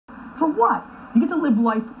For what? You get to live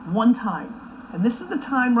life one time. And this is the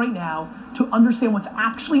time right now to understand what's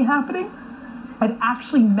actually happening and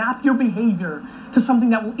actually map your behavior to something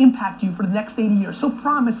that will impact you for the next 80 years. So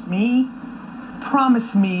promise me,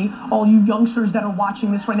 all you youngsters that are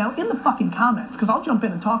watching this right now, in the fucking comments, because I'll jump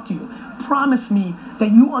in and talk to you, promise me that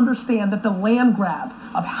you understand that the land grab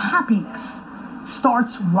of happiness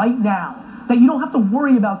starts right now. That you don't have to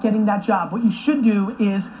worry about getting that job. What you should do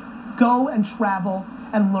is go and travel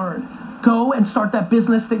and learn. Go and start that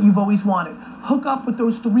business that you've always wanted. Hook up with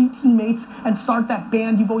those 3 teammates and start that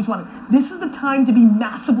band you've always wanted. This is the time to be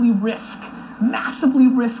massively risk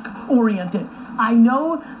oriented. I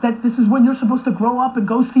know that this is when you're supposed to grow up and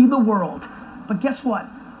go see the world. But guess what?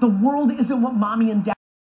 The world isn't what mommy and dad